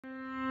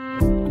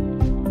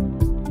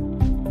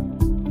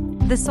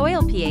The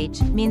soil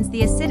pH means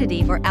the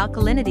acidity or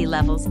alkalinity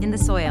levels in the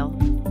soil.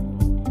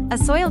 A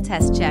soil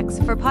test checks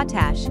for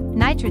potash,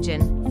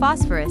 nitrogen,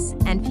 phosphorus,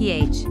 and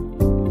pH.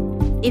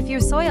 If your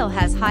soil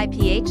has high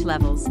pH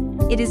levels,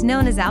 it is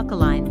known as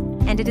alkaline,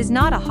 and it is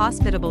not a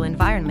hospitable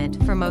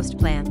environment for most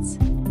plants.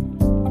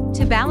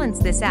 To balance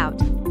this out,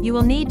 you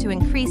will need to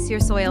increase your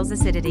soil's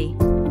acidity.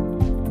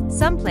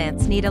 Some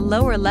plants need a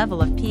lower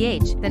level of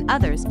pH than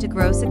others to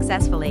grow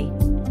successfully.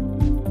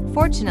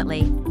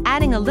 Fortunately,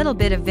 adding a little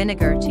bit of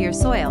vinegar to your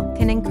soil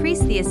can increase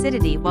the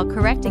acidity while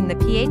correcting the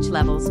pH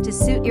levels to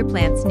suit your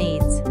plant's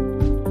needs.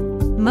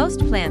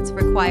 Most plants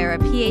require a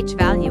pH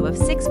value of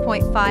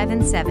 6.5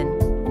 and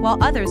 7, while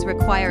others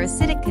require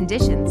acidic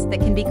conditions that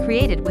can be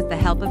created with the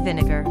help of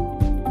vinegar.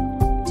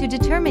 To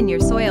determine your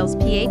soil's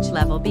pH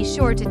level, be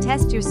sure to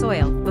test your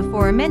soil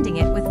before amending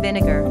it with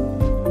vinegar.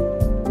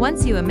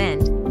 Once you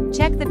amend,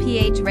 check the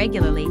pH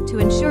regularly to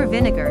ensure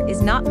vinegar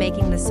is not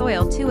making the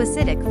soil too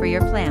acidic for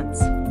your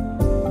plants.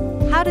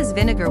 How does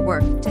vinegar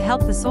work to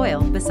help the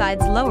soil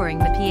besides lowering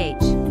the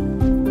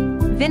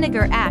pH?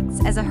 Vinegar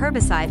acts as a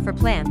herbicide for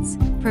plants,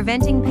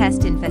 preventing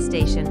pest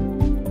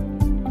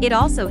infestation. It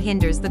also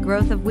hinders the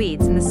growth of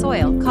weeds in the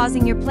soil,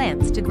 causing your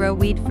plants to grow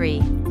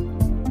weed-free.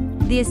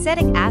 The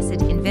acetic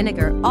acid in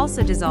vinegar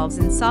also dissolves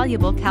in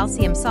soluble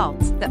calcium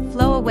salts that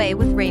flow away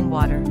with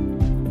rainwater.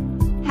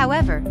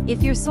 However,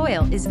 if your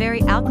soil is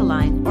very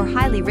alkaline or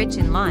highly rich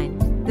in lime,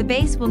 the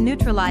base will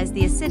neutralize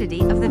the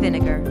acidity of the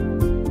vinegar.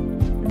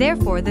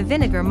 Therefore, the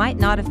vinegar might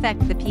not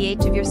affect the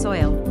pH of your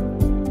soil.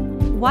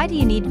 Why do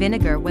you need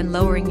vinegar when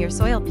lowering your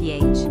soil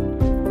pH?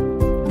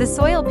 The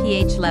soil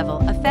pH level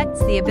affects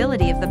the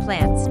ability of the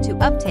plants to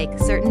uptake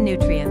certain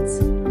nutrients.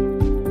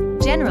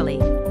 Generally,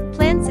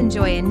 plants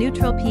enjoy a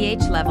neutral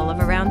pH level of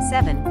around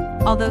 7,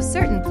 although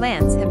certain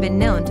plants have been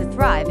known to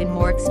thrive in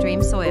more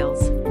extreme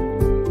soils.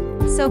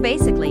 So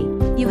basically,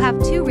 you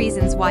have two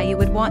reasons why you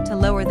would want to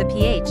lower the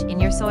pH in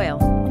your soil.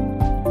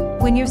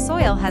 When your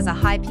soil has a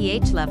high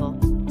pH level,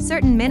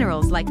 certain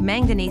minerals like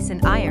manganese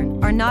and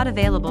iron are not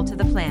available to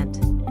the plant.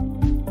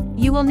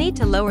 You will need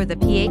to lower the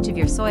pH of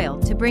your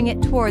soil to bring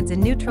it towards a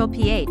neutral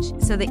pH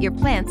so that your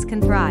plants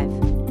can thrive.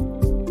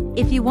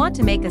 If you want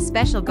to make a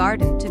special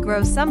garden to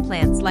grow some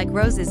plants like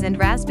roses and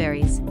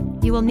raspberries,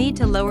 you will need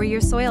to lower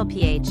your soil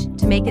pH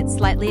to make it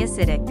slightly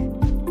acidic.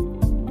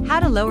 How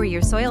to lower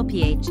your soil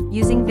pH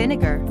using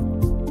vinegar?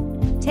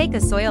 Take a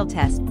soil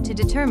test to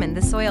determine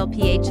the soil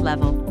pH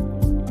level.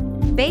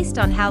 Based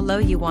on how low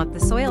you want the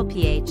soil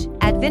pH,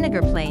 add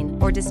vinegar plain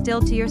or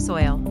distilled to your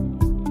soil.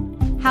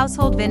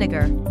 Household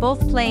vinegar,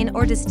 both plain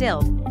or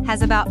distilled,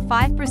 has about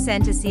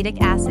 5%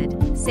 acetic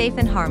acid, safe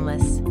and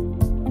harmless.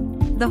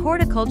 The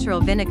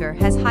horticultural vinegar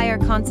has higher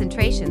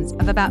concentrations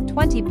of about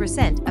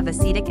 20% of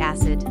acetic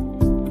acid.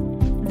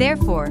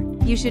 Therefore,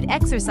 you should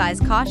exercise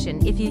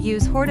caution if you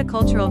use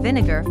horticultural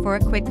vinegar for a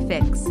quick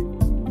fix.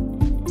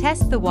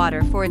 Test the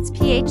water for its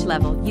pH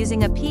level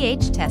using a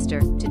pH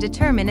tester to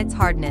determine its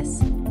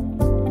hardness.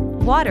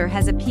 Water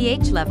has a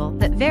pH level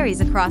that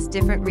varies across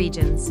different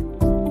regions.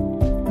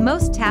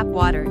 Most tap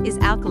water is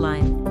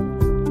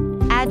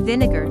alkaline. Add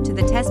vinegar to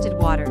the tested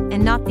water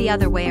and not the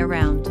other way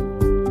around.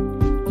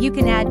 You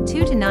can add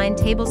 2 to 9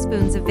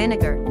 tablespoons of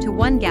vinegar to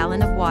 1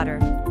 gallon of water.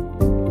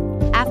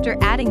 After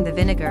adding the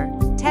vinegar,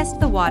 test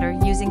the water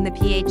using the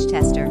pH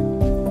tester.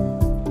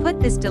 Put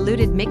this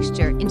diluted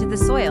mixture into the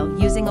soil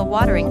using a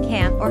watering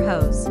can or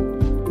hose.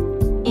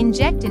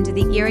 Inject into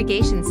the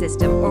irrigation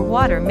system or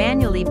water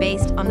manually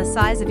based on the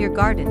size of your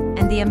garden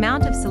and the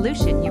amount of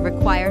solution you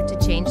require to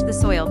change the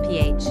soil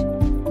pH.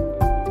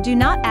 Do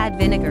not add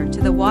vinegar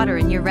to the water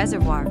in your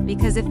reservoir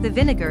because if the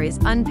vinegar is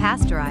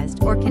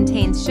unpasteurized or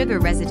contains sugar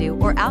residue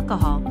or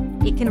alcohol,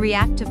 it can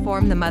react to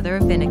form the mother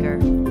of vinegar.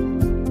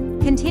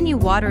 Continue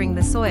watering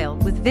the soil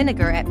with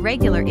vinegar at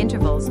regular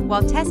intervals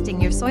while testing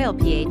your soil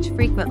pH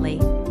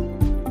frequently.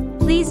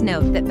 Please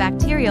note that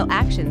bacterial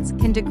actions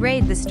can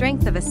degrade the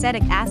strength of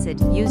acetic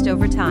acid used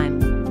over time.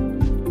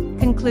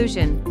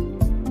 Conclusion: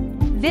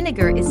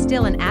 vinegar is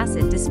still an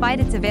acid despite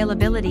its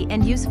availability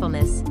and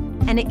usefulness,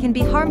 and it can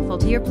be harmful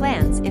to your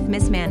plants if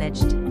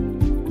mismanaged.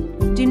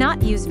 Do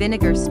not use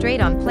vinegar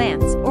straight on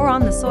plants or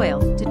on the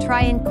soil to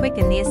try and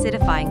quicken the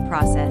acidifying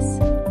process.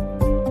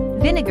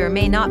 Vinegar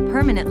may not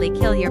permanently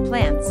kill your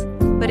plants,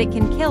 but it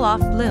can kill off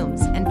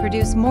blooms and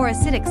produce more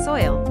acidic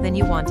soil than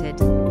you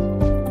wanted.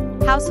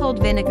 Household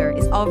vinegar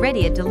is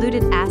already a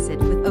diluted acid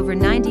with over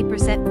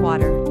 90%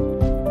 water.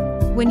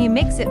 When you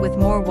mix it with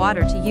more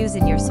water to use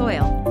in your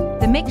soil,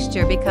 the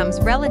mixture becomes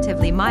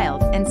relatively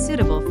mild and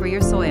suitable for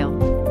your soil.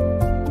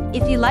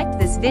 If you liked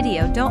this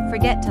video, don't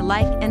forget to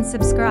like and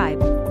subscribe.